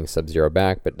should bring Sub-Zero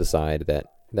back, but decide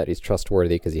that he's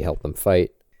trustworthy because he helped them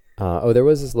fight. There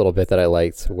was this little bit that I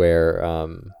liked where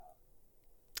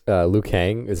Liu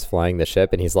Kang is flying the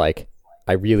ship and he's like,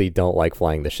 I really don't like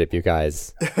flying the ship, you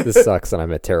guys. This sucks and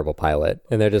I'm a terrible pilot.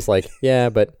 And they're just like, yeah,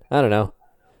 but I don't know.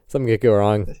 Something could go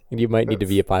wrong and you might need to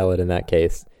be a pilot in that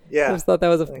case. Yeah. I just thought that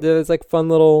was fun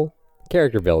little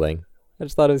character building. I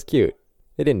just thought it was cute.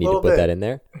 They didn't need to put that in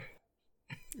there.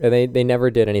 And they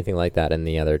never did anything like that in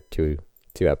the other two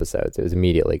episodes. It was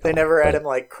immediately gone. They never had him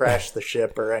crash the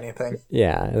ship or anything.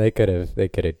 Yeah, they could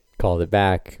have called it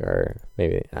back, or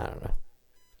maybe I don't know.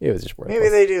 It was just worthless. Maybe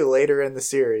they do later in the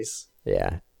series.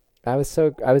 Yeah. I was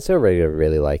so ready to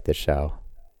really like the show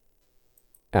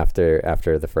after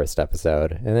the first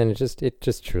episode, and then it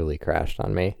just truly crashed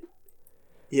on me.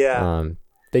 Yeah.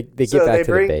 They get back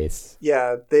to the base.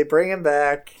 Yeah, they bring him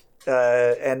back,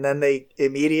 and then they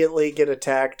immediately get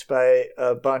attacked by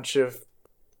a bunch of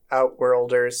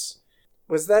Outworlders.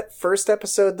 Was that first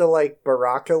episode the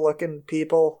Baraka-looking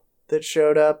people that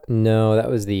showed up? No, that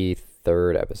was the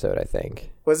third episode, I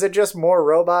think. Was it just more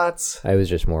robots? It was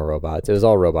just more robots. It was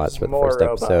all robots for the first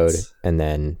episode, and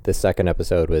then the second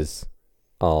episode was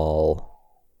all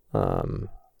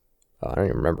I don't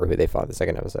even remember who they fought in the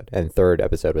second episode. And third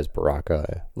episode was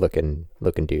Baraka looking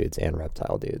dudes and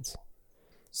reptile dudes.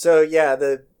 So yeah,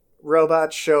 the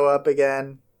robots show up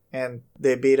again and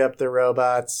they beat up the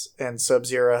robots and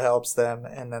Sub-Zero helps them,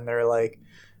 and then they're like,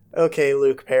 okay,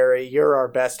 Luke Perry, you're our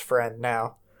best friend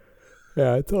now.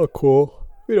 Yeah, it's all cool.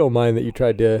 We don't mind that you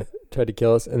tried to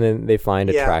kill us. And then they find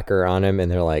a tracker on him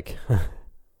and they're like,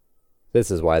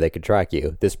 this is why they could track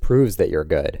you. This proves that you're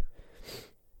good.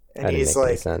 And he's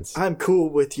like, I'm cool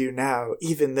with you now,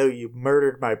 even though you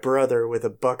murdered my brother with a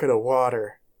bucket of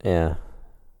water. Yeah.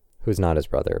 Who's not his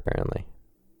brother, apparently.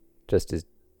 Just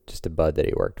a bud that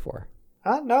he worked for.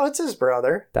 No, it's his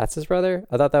brother. That's his brother?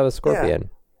 I thought that was Scorpion. Yeah.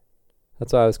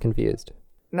 That's why I was confused.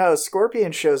 No,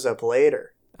 Scorpion shows up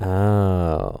later.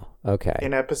 Oh, okay.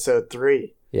 In episode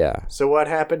 3. Yeah. So what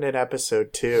happened in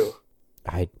episode 2?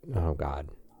 Oh, God.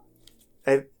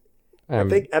 I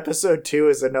think episode 2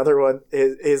 is another one,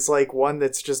 is one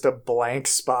that's just a blank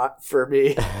spot for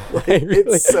me.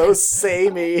 It's so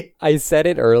samey. I said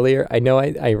it earlier. I know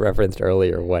I referenced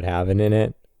earlier what happened in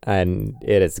it, and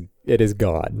it is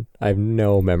gone. I have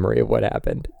no memory of what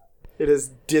happened. It has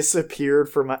disappeared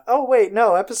from my... Oh, wait,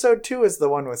 no. Episode 2 is the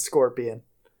one with Scorpion.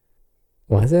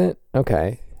 Was it?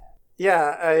 Okay.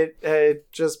 Yeah, I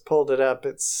just pulled it up.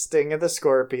 It's Sting of the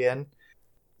Scorpion.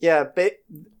 Yeah,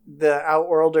 the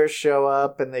Outworlders show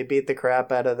up and they beat the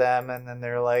crap out of them, and then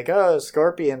they're like, oh,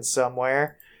 Scorpion's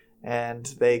somewhere, and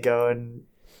they go and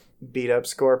beat up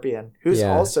Scorpion, who's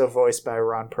also voiced by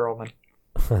Ron Perlman.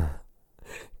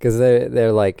 Because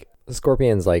they're like,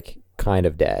 Scorpion's like kind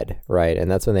of dead, right? And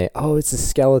that's when it's a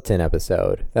skeleton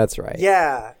episode. That's right.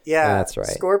 Yeah, that's right.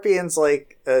 Scorpion's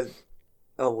like a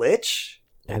lich,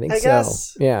 I think so.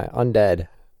 Guess. Yeah, undead,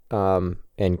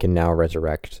 and can now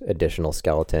resurrect additional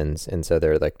skeletons, and so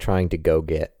they're like trying to go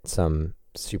get some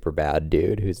super bad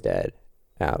dude who's dead.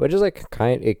 Yeah, which is like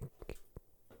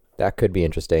that could be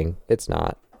interesting. It's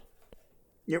not.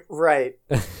 You're right.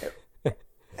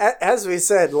 As we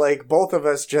said, like, both of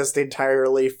us just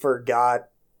entirely forgot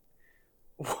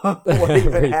what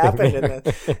even happened in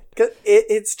it.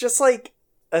 It's just like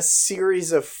a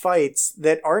series of fights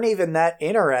that aren't even that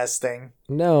interesting.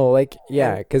 No, like,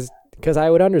 yeah, because I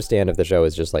would understand if the show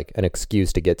is just like an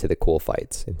excuse to get to the cool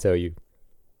fights, and so you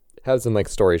have some like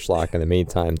story schlock in the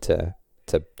meantime to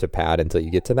pad until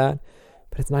you get to that.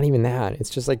 But it's not even that. It's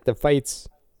just like the fights.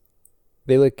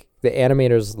 The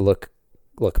animators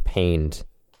look pained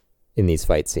in these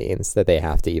fight scenes that they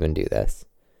have to even do this.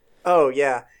 Oh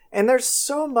yeah, and there's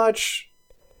so much.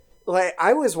 Like,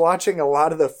 I was watching a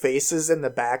lot of the faces in the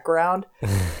background.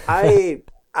 I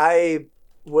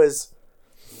was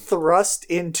thrust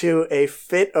into a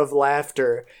fit of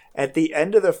laughter at the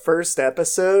end of the first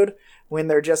episode when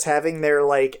they're just having their,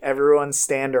 like, everyone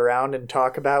stand around and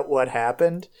talk about what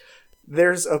happened.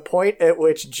 There's a point at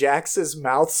which Jax's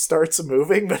mouth starts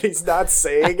moving, but he's not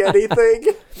saying anything.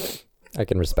 I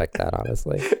can respect that,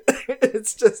 honestly.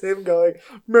 It's just him going,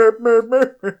 mer,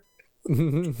 mer,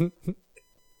 mer.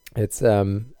 It's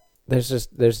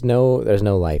there's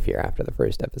no life here after the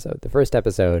first episode. The first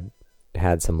episode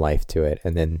had some life to it,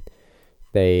 and then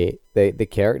the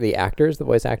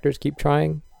voice actors keep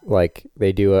trying. Like,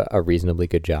 they do a reasonably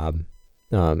good job,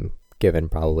 given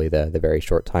probably the very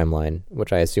short timeline,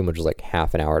 which I assume was just like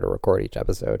half an hour to record each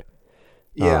episode.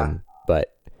 Yeah.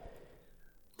 But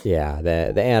yeah,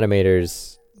 the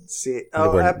animators. See,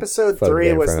 episode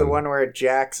 3 was the one where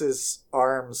Jax's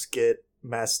arms get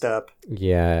messed up.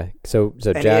 Yeah, so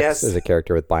Jax is a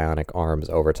character with bionic arms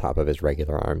over top of his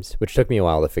regular arms, which took me a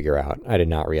while to figure out. I did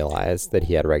not realize that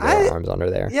he had regular arms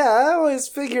under there. Yeah, I always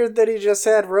figured that he just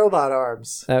had robot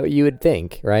arms. You would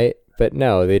think, right? But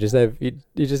no, he just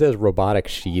has robotic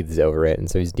sheaths over it, and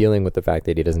so he's dealing with the fact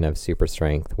that he doesn't have super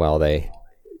strength while they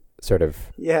sort of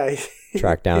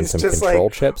track down some control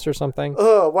chips or something.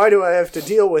 Oh, why do I have to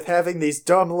deal with having these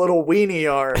dumb little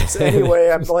weenie arms?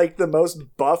 Anyway, I'm like the most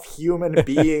buff human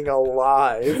being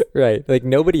alive. Right, like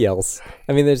nobody else.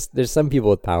 I mean, there's some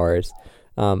people with powers.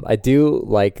 I do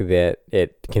like that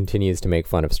it continues to make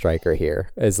fun of Stryker here.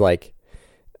 As like,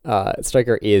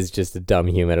 Stryker is just a dumb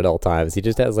human at all times. He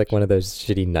just has like one of those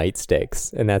shitty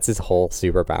nightsticks, and that's his whole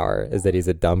superpower, is that he's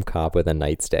a dumb cop with a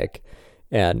nightstick.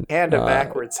 And a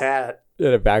backwards hat. And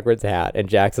a backwards hat. And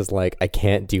Jax is like, I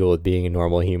can't deal with being a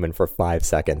normal human for 5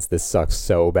 seconds. This sucks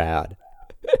so bad.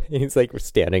 He's like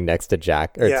standing next to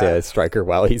to Stryker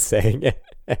while he's saying it.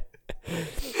 I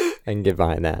can get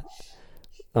behind that.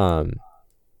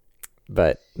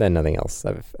 But then nothing else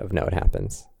of note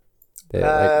happens.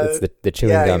 It's the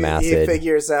chewing gum acid. He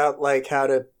figures out like how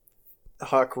to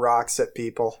huck rocks at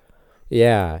people.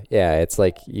 Yeah. It's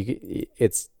like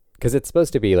it's because it's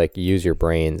supposed to be like use your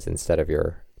brains instead of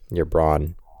your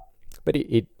brawn, but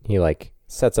he like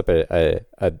sets up the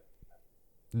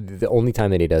only time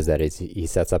that he does that is he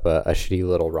sets up a shitty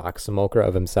little rock simulacra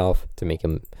of himself to make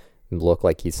him look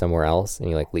like he's somewhere else, and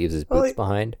he like leaves his boots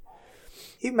behind.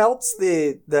 He melts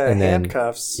the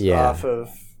handcuffs off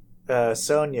of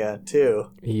Sonya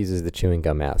too. He uses the chewing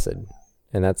gum acid,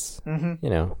 and that's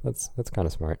that's kind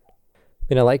of smart. I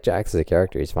mean, I like Jax as a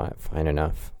character; he's fine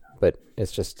enough. But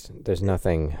it's just, there's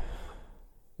nothing.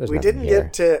 We didn't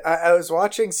get to. I was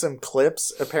watching some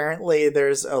clips. Apparently,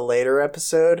 there's a later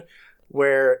episode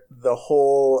where the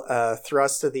whole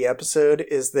thrust of the episode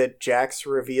is that Jax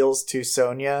reveals to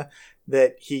Sonya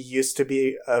that he used to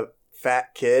be a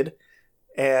fat kid,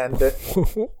 and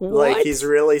like he's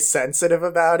really sensitive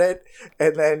about it.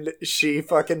 And then she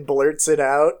fucking blurts it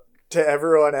out to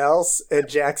everyone else, and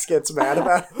Jax gets mad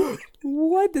about it.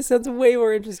 What? This sounds way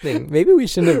more interesting. Maybe we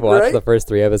shouldn't have watched the first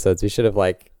 3 episodes. We should have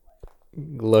like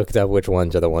looked up which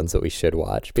ones are the ones that we should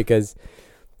watch, because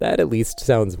that at least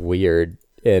sounds weird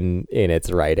in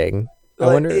its writing. I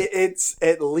wonder. It's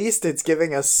at least it's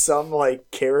giving us some like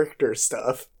character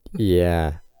stuff.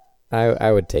 Yeah,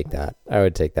 I would take that. I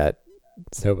would take that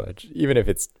so much, even if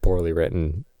it's poorly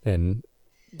written and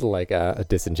like a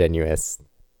disingenuous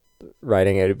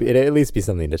writing. It'd at least be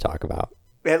something to talk about.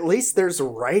 At least there's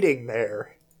writing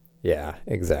there. Yeah,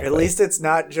 exactly. At least it's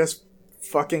not just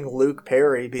fucking Luke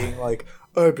Perry being like,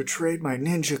 I betrayed my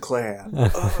ninja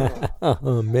clan.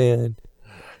 Oh, man.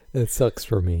 That sucks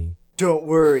for me. Don't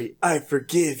worry, I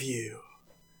forgive you.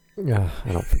 I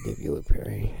don't forgive you, Luke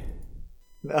Perry.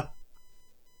 No.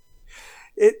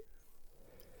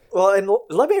 Well, and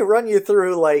let me run you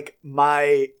through, like,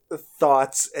 my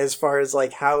thoughts as far as,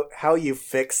 like, how you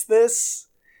fix this,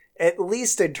 at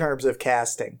least in terms of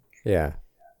casting. Yeah.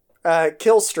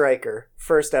 Kill Stryker,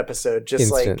 first episode, just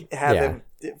instant, like have him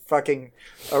fucking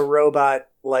a robot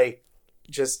like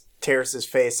just tears his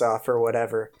face off or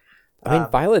whatever. I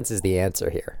mean, violence is the answer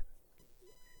here.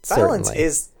 Violence Certainly.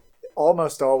 is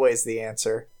almost always the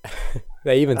answer.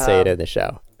 They even say it in the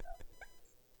show.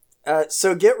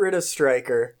 So get rid of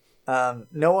Stryker.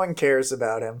 No one cares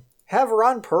about him. Have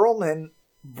Ron Perlman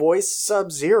voice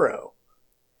Sub-Zero,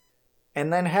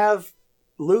 and then have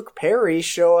Luke Perry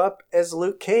show up as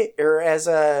Luke Cage or as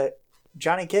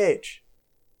Johnny Cage.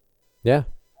 Yeah.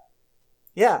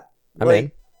 Yeah. I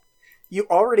mean, you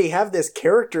already have this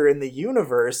character in the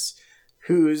universe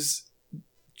who's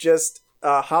just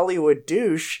a Hollywood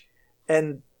douche,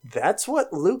 and that's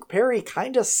what Luke Perry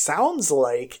kind of sounds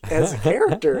like as a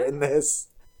character in this.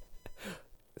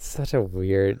 Such a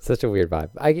weird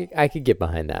vibe. I could get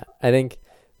behind that. I think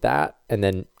that, and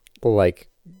then like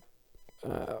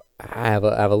have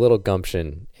a little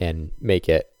gumption and make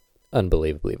it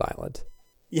unbelievably violent.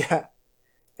 Yeah.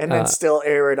 And then still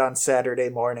air it on Saturday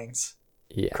mornings.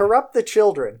 Yeah. Corrupt the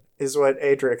children is what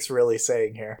Adric's really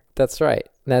saying here. That's right.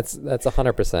 That's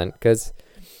 100%, because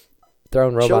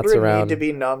throwing robots children around need to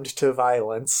be numbed to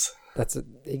violence. That's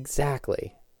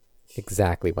exactly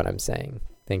what I'm saying.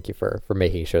 Thank you for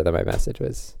making sure that my message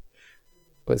was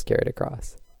carried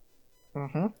across.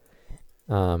 Mm-hmm.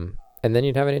 And then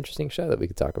you'd have an interesting show that we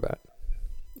could talk about.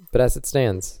 But as it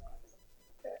stands,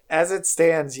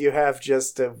 you have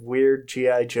just a weird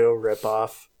G.I. Joe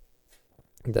ripoff.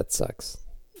 That sucks.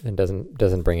 And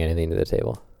doesn't bring anything to the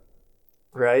table.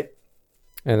 Right.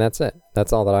 And that's it.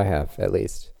 That's all that I have, at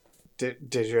least.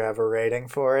 Did you have a rating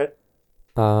for it?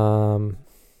 A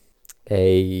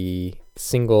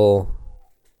single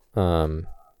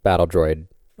battle droid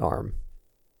arm.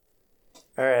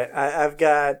 All right. I've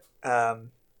got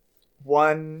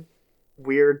one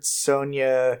weird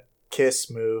Sonya kiss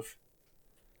move.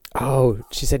 Oh,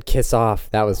 she said kiss off.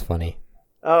 That was funny.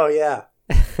 Oh yeah.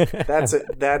 That's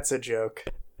a joke.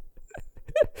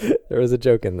 There was a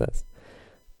joke in this.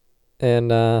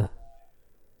 And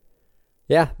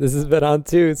yeah, this has been On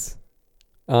Twos.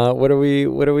 What are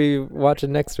we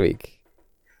watching next week?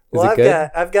 Well,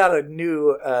 I've got a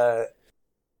new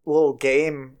little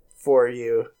game for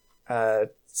you.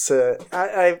 So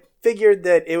I figured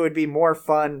that it would be more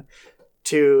fun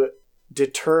to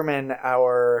determine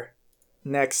our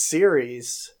next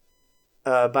series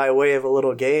by way of a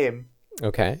little game.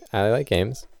 Okay, I like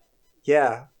games.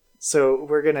 Yeah, so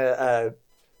we're gonna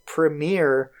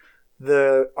premiere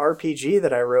the RPG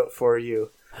that I wrote for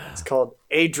you. It's called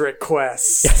Adric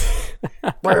Quest.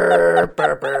 Burr,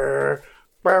 burr, burr.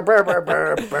 Burr, burr, burr,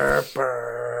 burr, burr,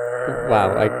 burr.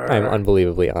 Wow, I'm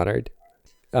unbelievably honored.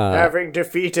 Having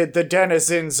defeated the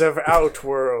denizens of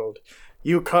Outworld,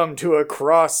 you come to a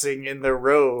crossing in the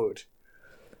road.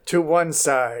 To one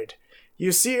side,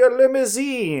 you see a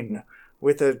limousine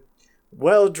with a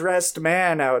well-dressed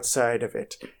man outside of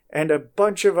it, and a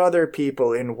bunch of other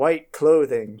people in white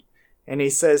clothing. And he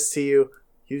says to you,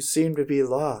 "You seem to be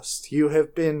lost. You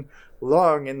have been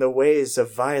long in the ways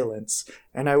of violence,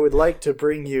 and I would like to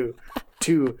bring you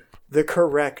to the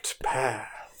correct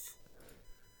path."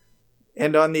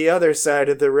 And on the other side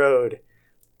of the road,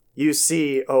 you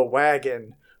see a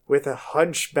wagon with a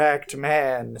hunchbacked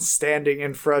man standing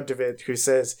in front of it who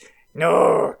says,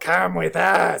 "No, come with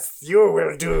us. You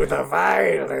will do the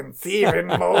violence even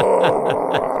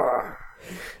more."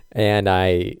 And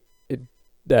I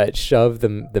shove the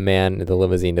man in the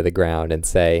limousine to the ground and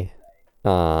say,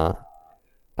 I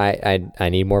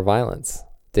need more violence.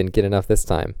 Didn't get enough this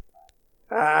time.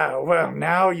 Well,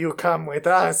 now you come with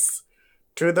us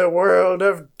to the world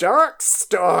of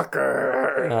Darkstalkers.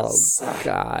 Oh,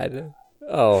 God.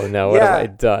 Oh, no, what have I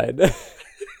done?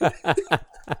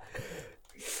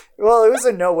 Well, it was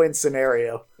a no-win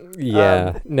scenario.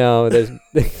 Yeah, no, there's...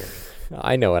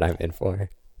 I know what I'm in for.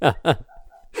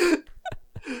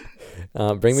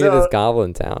 Bring me to this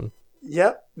goblin town.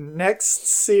 Yep.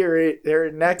 Next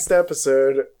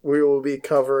episode, we will be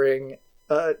covering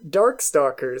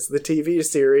Darkstalkers, the TV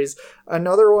series,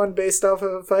 another one based off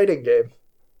of a fighting game.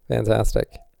 Fantastic.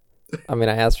 I mean,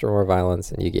 I asked for more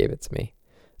violence, and you gave it to me.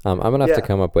 I'm gonna have to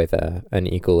come up with an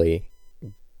equally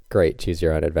great choose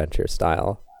your own adventure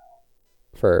style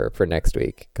for next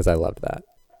week because I loved that.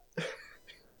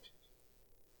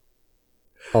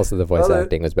 Also, the voice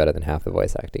acting was better than half the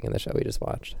voice acting in the show we just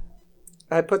watched.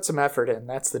 I put some effort in.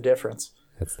 That's the difference.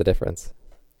 That's the difference.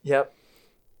 Yep.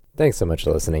 Thanks so much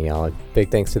for listening, y'all.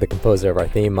 Big thanks to the composer of our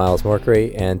theme, Miles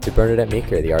Morkery, and to Bernadette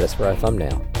Meeker, the artist for our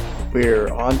thumbnail. We're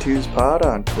OnTwoSpot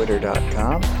on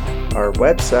Twitter.com. Our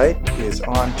website is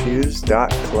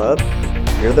ontwos.club.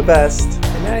 You're the best.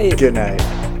 Good night. Good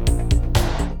night.